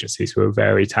lot of agencies who are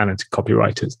very talented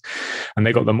copywriters. And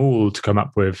they got them all to come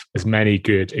up with as many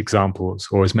good examples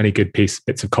or as many good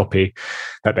bits of copy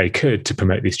that they could to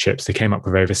promote these chips. They came up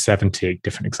with over 70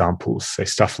 different examples. So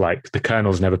stuff like, the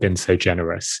Colonel's never been so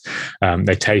generous.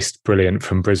 They taste brilliant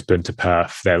from Brisbane to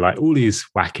Perth. They're like all these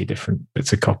wacky different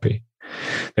bits of copy.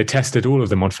 They tested all of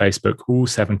them on Facebook, all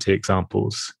 70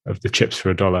 examples of the chips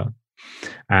for $1.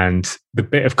 And the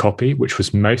bit of copy which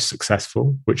was most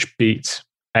successful, which beat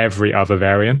every other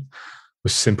variant,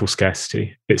 was simple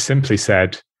scarcity. It simply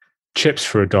said, chips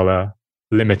for $1,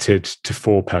 limited to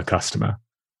 4 per customer.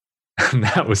 And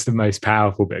that was the most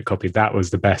powerful bit of copy. That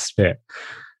was the best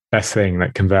thing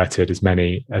that converted as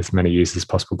many users as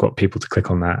possible, got people to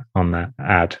click on that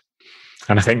ad.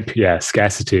 And I think,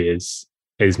 scarcity is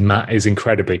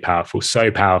incredibly powerful,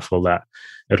 so powerful that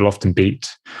it'll often beat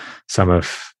some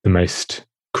of the most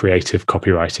creative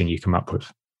copywriting you come up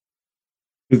with.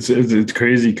 It's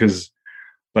crazy because,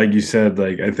 like you said,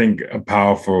 I think a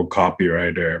powerful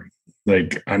copywriter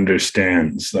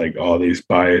understands all these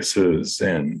biases,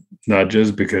 and not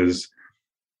just because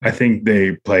I think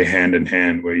they play hand in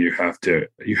hand, where you have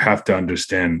to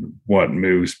understand what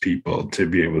moves people to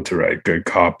be able to write good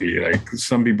copy.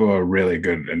 Some people are really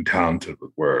good and talented with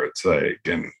words,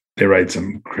 and they write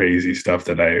some crazy stuff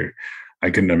that I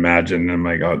couldn't imagine. And I'm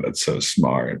like, oh, that's so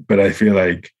smart. But I feel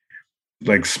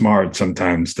like smart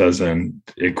sometimes doesn't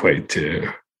equate to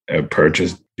a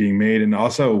purchase being made. And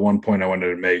also, one point I wanted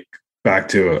to make, back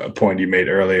to a point you made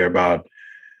earlier about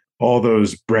all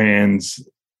those brands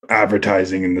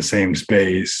advertising in the same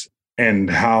space, and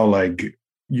how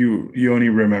you only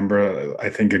remember, I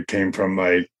think it came from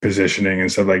positioning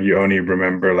and stuff, you only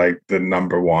remember the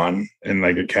number one in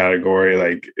a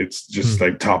category, it's just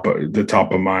top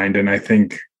of mind. And I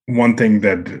think one thing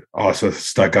that also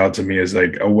stuck out to me is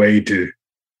a way to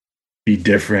be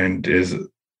different is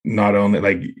not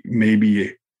only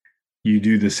maybe you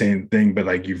do the same thing,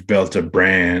 but you've built a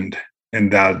brand,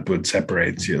 and that what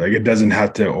separates you. It doesn't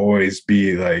have to always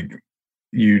be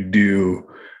you do.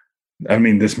 I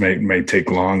mean, this may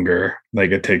take longer.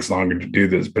 It takes longer to do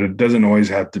this, but it doesn't always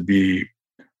have to be,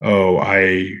 oh,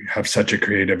 I have such a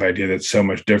creative idea that's so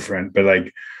much different. But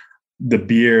the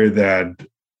beer that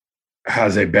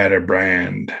has a better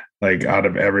brand, out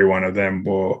of every one of them,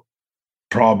 will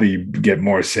probably get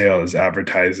more sales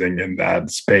advertising in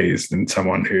that space than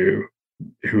someone who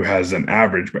has an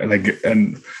average,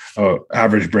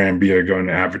 average brand beer going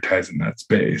to advertise in that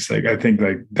space. I think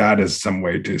that is some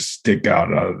way to stick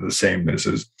out of the sameness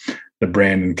as the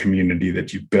brand and community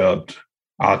that you built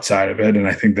outside of it. And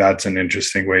I think that's an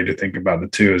interesting way to think about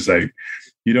it too, is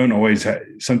you don't always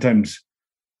sometimes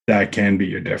that can be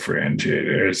your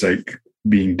differentiator. It's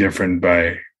being different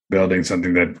by building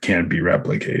something that can't be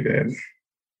replicated.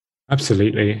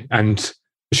 Absolutely. And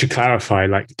we should clarify,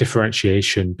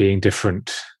 differentiation being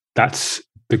different. That's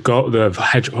the goal. The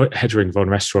Hedgering von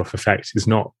Restorff effect is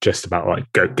not just about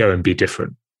go and be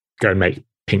different, go and make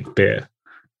pink beer.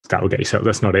 That will get you sold.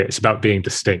 That's not it. It's about being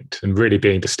distinct, and really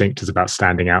being distinct is about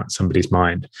standing out in somebody's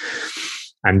mind.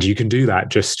 And you can do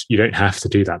that. You don't have to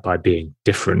do that by being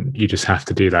different. You just have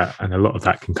to do that, and a lot of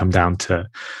that can come down to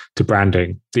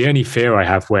branding. The only fear I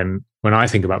have when I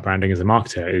think about branding as a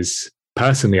marketer is,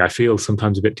 personally, I feel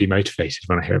sometimes a bit demotivated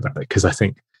when I hear about it, because I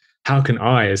think, how can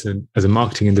I, as a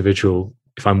marketing individual,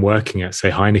 if I'm working at,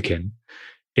 say, Heineken,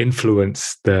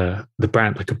 influence the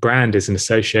brand? A brand is an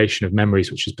association of memories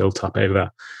which is built up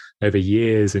over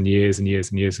years and years and years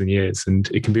and years and years, and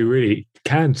it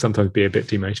can sometimes be a bit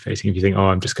demotivating if you think, oh,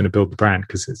 I'm just going to build the brand,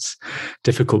 because it's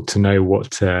difficult to know where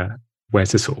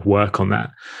to sort of work on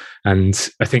that. And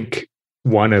I think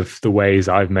one of the ways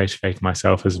I've motivated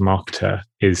myself as a marketer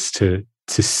is to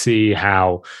see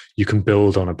how you can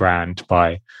build on a brand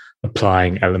by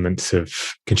applying elements of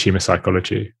consumer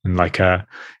psychology. And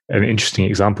an interesting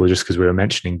example, just because we were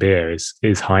mentioning beer, is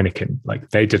Heineken.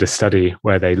 They did a study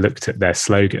where they looked at their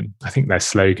slogan. I think their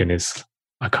slogan is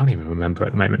I can't even remember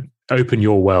at the moment. Open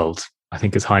your world, I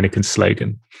think, is Heineken's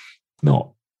slogan.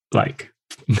 Not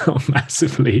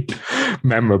massively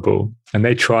memorable. And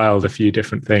they trialed a few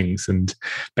different things and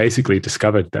basically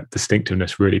discovered that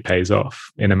distinctiveness really pays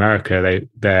off. In America,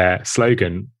 their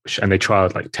slogan, and they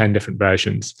trialed like 10 different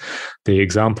versions. The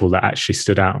example that actually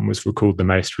stood out and was recalled the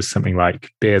most was something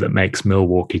like beer that makes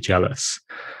Milwaukee jealous.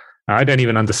 I don't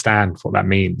even understand what that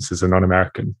means as a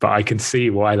non-American, but I can see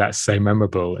why that's so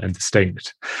memorable and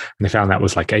distinct. And they found that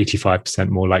was like 85%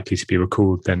 more likely to be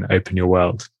recalled than Open Your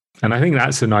World. And I think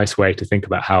that's a nice way to think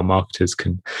about how marketers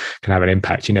can have an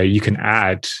impact. You know, you can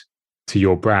add to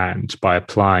your brand by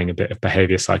applying a bit of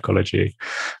behavior psychology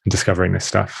and discovering this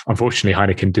stuff. Unfortunately,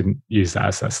 Heineken didn't use that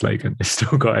as their slogan. They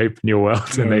still got Open Your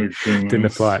World, and they didn't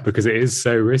apply it because it is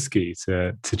so risky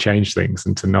to change things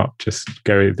and to not just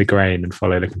go with the grain and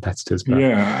follow the competitors. But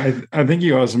yeah, I think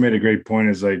you also made a great point,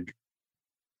 is like,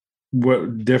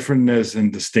 what differentness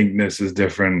and distinctness is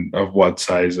different of what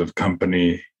size of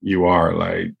company you are.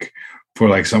 Like for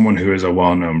like someone who is a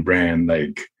well-known brand,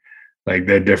 like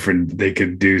they're different. They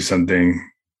could do something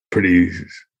pretty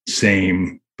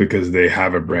same because they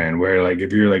have a brand, where like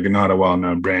if you're like not a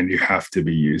well-known brand, you have to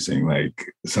be using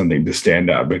like something to stand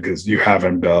out because you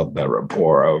haven't built that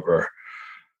rapport over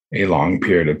a long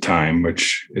period of time,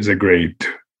 which is a great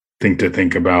thing to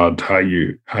think about. How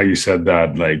you said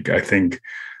that. Like, I think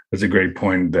that's a great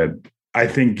point, that I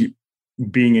think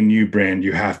being a new brand,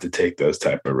 you have to take those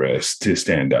type of risks to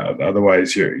stand out.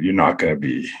 Otherwise, you're not going to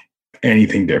be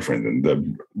anything different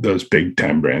than those big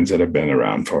time brands that have been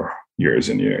around for years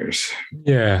and years.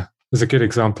 Yeah, there's a good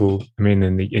example. I mean,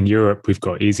 in Europe, we've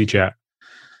got EasyJet,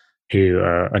 who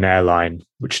are an airline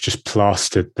which just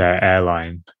plastered their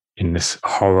airline in this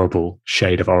horrible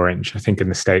shade of orange. I think in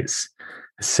the States,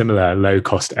 similar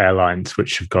low-cost airlines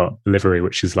which have got livery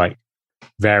which is like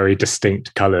very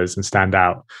distinct colors and stand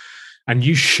out. And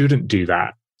you shouldn't do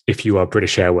that if you are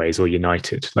British Airways or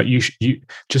United. Like you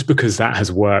just because that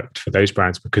has worked for those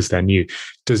brands because they're new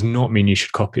does not mean you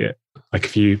should copy it. Like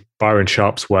if you Byron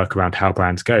Sharp's work around how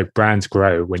brands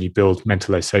grow when you build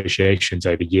mental associations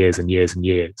over years and years and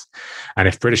years. And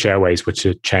if British Airways were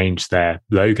to change their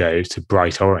logo to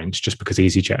bright orange just because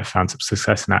EasyJet found some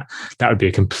success in that would be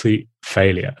a complete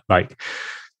failure. Like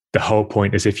the whole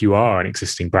point is, if you are an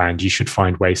existing brand, you should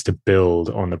find ways to build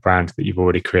on the brand that you've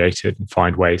already created and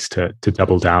find ways to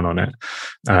double down on it.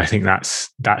 And I think that's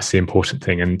the important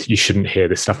thing. And you shouldn't hear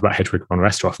this stuff about Hedwig von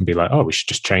Restorff and be like, oh, we should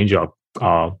just change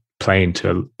our plane to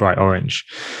a bright orange.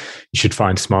 You should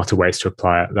find smarter ways to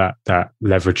apply it that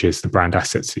leverages the brand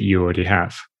assets that you already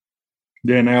have.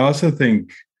 Yeah, and I also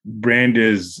think brand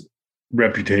is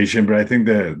reputation, but I think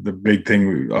the big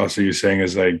thing also you're saying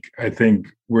is like, I think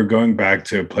we're going back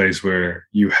to a place where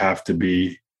you have to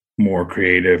be more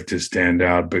creative to stand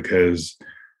out because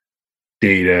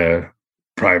data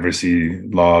privacy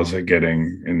laws are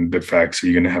getting in effect, so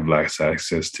you're going to have less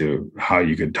access to how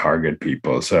you could target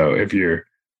people. So if you're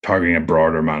targeting a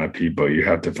broader amount of people, you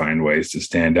have to find ways to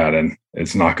stand out, and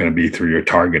it's not going to be through your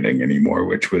targeting anymore,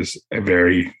 which was a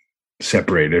very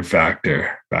separated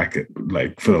factor back at,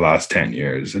 like for the last 10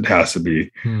 years. It has to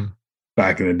be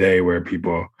back in the day where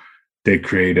people did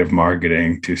creative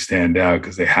marketing to stand out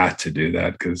because they had to do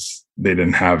that because they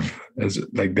didn't have as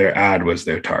like their ad was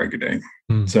their targeting.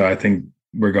 So I think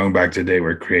we're going back to a day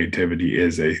where creativity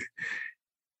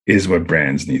is what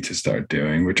brands need to start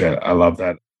doing, which I love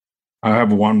that. I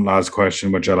have one last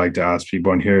question which I like to ask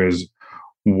people, and here is,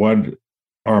 what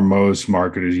are most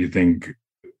marketers you think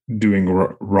doing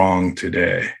wrong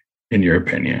today, in your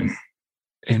opinion?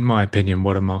 In my opinion,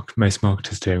 what are most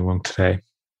marketers doing wrong today?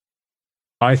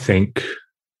 I think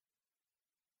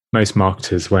most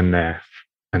marketers, when they're,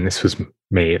 and this was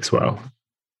me as well,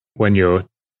 when you're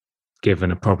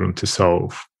given a problem to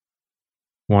solve,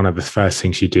 one of the first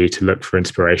things you do to look for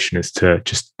inspiration is to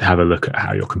just have a look at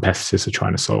how your competitors are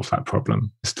trying to solve that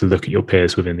problem, is to look at your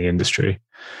peers within the industry.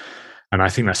 And I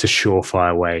think that's a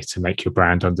surefire way to make your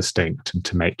brand undistinct and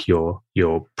to make your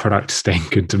product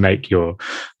stink and to make your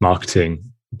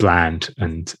marketing bland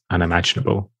and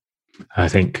unimaginable. I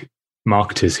think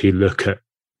marketers who look at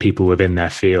people within their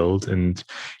field and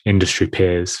industry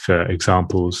peers for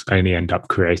examples only end up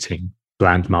creating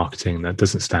bland marketing that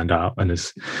doesn't stand out and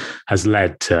has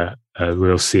led to a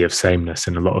real sea of sameness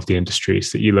in a lot of the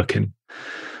industries that you look in.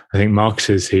 I think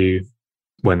marketers who,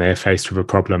 when they're faced with a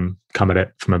problem, come at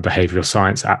it from a behavioral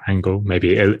science angle,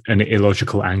 maybe an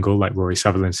illogical angle, like Rory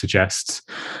Sutherland suggests,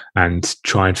 and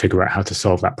try and figure out how to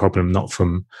solve that problem, not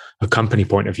from a company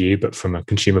point of view, but from a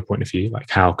consumer point of view. Like,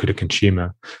 how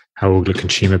will the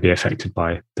consumer be affected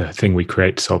by the thing we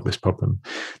create to solve this problem?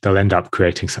 They'll end up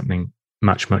creating something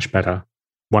much, much better.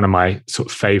 one of my sort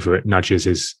of favorite nudges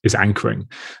is anchoring.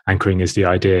 Anchoring is the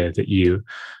idea that you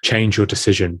change your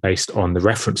decision based on the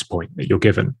reference point that you're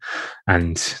given.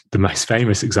 And the most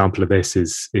famous example of this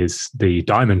is the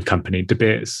diamond company, De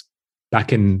Beers.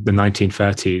 Back in the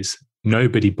 1930s,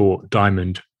 nobody bought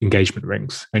diamond engagement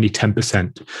rings. Only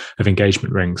 10% of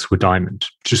engagement rings were diamond.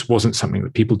 It just wasn't something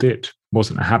that people did. It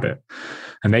wasn't a habit.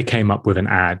 And they came up with an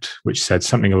ad which said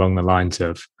something along the lines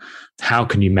of, how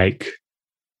can you make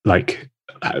like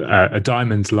a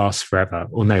diamond last forever?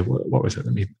 Or no, what was it?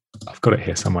 I've got it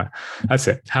here somewhere. That's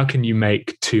it. How can you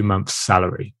make 2 months'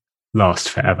 salary last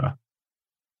forever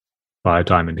by a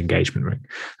diamond engagement ring?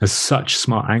 There's such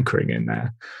smart anchoring in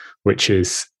there, which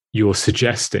is you're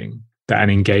suggesting that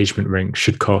an engagement ring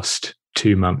should cost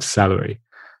 2 months' salary.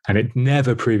 And it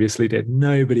never previously did.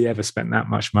 Nobody ever spent that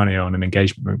much money on an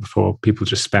engagement ring before. People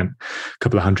just spent a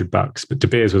couple of $100. But De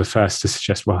Beers were the first to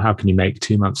suggest, well, how can you make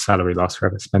 2 months' salary last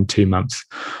forever? Spend 2 months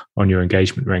on your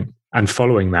engagement ring. And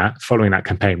following that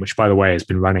campaign, which by the way has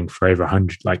been running for over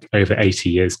 80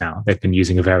 years now, they've been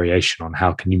using a variation on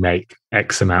how can you make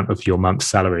X amount of your month's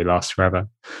salary last forever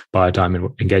by a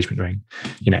diamond engagement ring.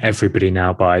 Everybody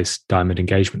now buys diamond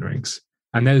engagement rings.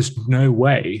 And there's no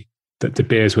way that De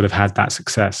Beers would have had that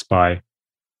success by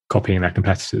copying their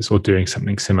competitors or doing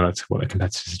something similar to what their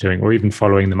competitors are doing, or even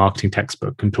following the marketing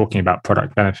textbook and talking about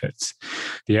product benefits.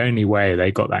 The only way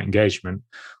they got that engagement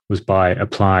was by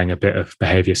applying a bit of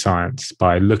behavior science,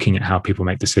 by looking at how people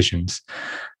make decisions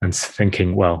and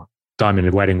thinking, well, diamond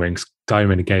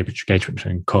engagement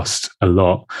ring costs a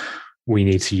lot. We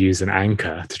need to use an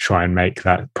anchor to try and make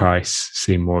that price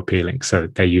seem more appealing. So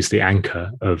they use the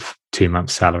anchor of 2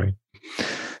 months' salary.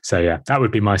 So yeah, that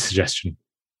would be my suggestion.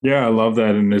 Yeah, I love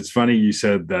that. And it's funny you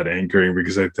said that anchoring,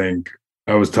 because I think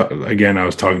I was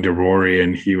talking to Rory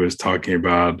and he was talking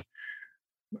about,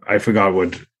 I forgot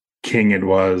what king it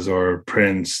was or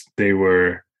prince.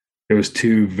 It was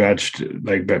two vegetables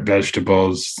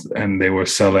and they were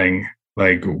selling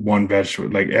like one vegetable,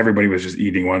 like everybody was just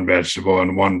eating one vegetable,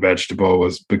 and one vegetable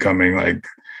was becoming like,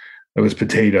 it was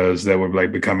potatoes that were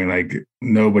like becoming like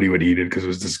nobody would eat it because it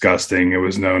was disgusting. It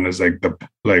was known as like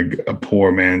a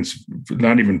poor man's,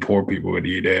 not even poor people would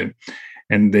eat it.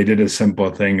 And they did a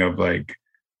simple thing of like,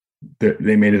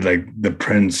 they made it like the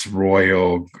Prince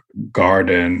Royal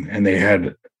Garden, and they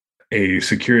had a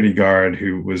security guard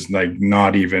who was like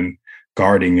not even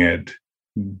guarding it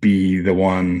be the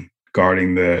one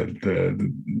guarding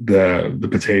the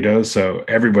potatoes. So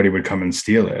everybody would come and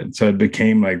steal it. So it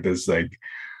became like this, like,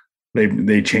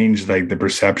 they changed like the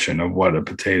perception of what a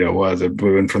potato was. It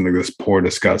went from like this poor,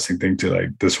 disgusting thing to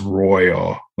like this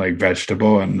royal like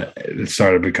vegetable, and it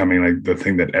started becoming like the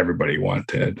thing that everybody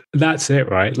wanted. That's it,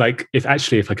 right? Like if I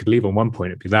could leave on one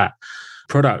point, it'd be that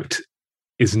product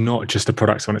is not just a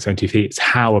product on its own two feet. It's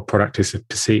how a product is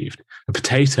perceived. A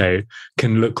potato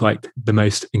can look like the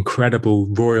most incredible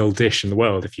royal dish in the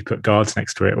world if you put guards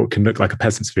next to it, or it can look like a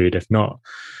peasant's food if not.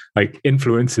 Like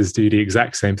influencers do the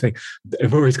exact same thing.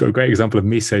 I've always got a great example of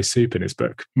miso soup in his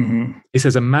book. Mm-hmm. He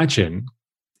says, imagine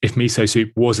if miso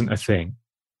soup wasn't a thing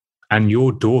and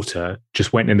your daughter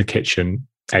just went in the kitchen,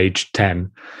 aged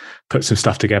 10, put some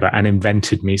stuff together and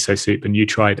invented miso soup, and you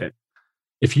tried it.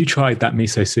 If you tried that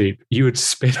miso soup, you would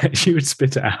spit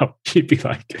it out. You'd be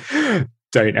like,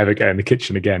 don't ever go in the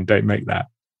kitchen again. Don't make that.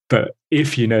 But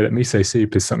if you know that miso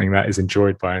soup is something that is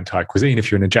enjoyed by an entire cuisine,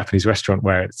 if you're in a Japanese restaurant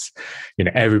where it's,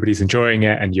 everybody's enjoying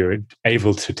it and you're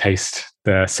able to taste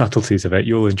the subtleties of it,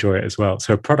 you'll enjoy it as well.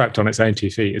 So a product on its own 2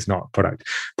 feet is not a product.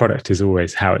 Product is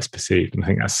always how it's perceived. And I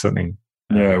think that's something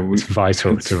it's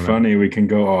vital. It's funny. We can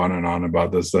go on and on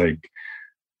about this, like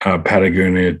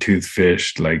Patagonia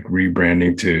toothfish, like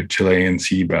rebranding to Chilean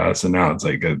sea bass. And now it's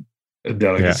like a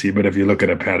delicacy. Yeah. But if you look at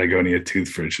a Patagonia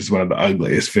toothfish, it's one of the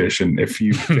ugliest fish, and if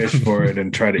you fish for it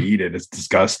and try to eat it, it's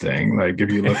disgusting. Like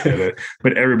if you look at it,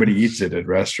 but everybody eats it at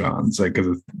restaurants, like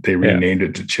because they renamed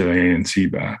it to Chilean sea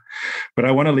bass. But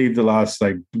I want to leave the last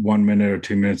like 1 minute or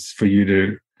 2 minutes for you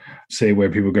to say where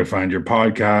people could find your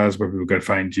podcast, where people could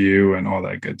find you, and all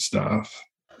that good stuff.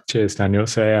 Cheers, Daniel.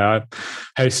 So I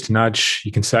host Nudge.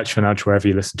 You can search for Nudge wherever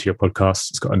you listen to your podcasts.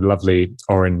 It's got a lovely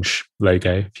orange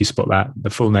logo, if you spot that. The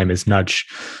full name is Nudge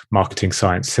Marketing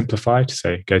Science Simplified.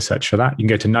 So go search for that. You can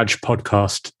go to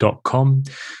nudgepodcast.com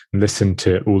and listen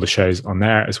to all the shows on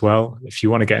there as well. If you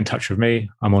want to get in touch with me,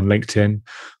 I'm on LinkedIn.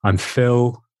 I'm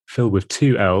Phil with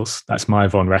 2 L's. That's my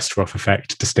Von Restorff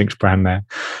effect, distinct brand there.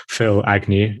 Phil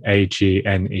Agnew, Agnew.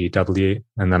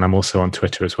 And then I'm also on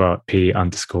Twitter as well,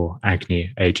 P_Agnew,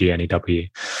 Agnew.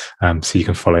 So you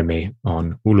can follow me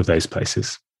on all of those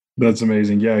places. That's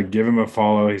amazing. Yeah, give him a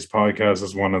follow. His podcast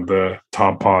is one of the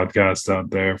top podcasts out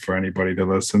there for anybody to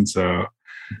listen. So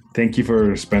thank you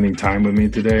for spending time with me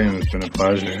today, and it's been a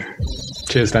pleasure.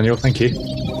 Cheers, Daniel. Thank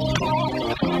you.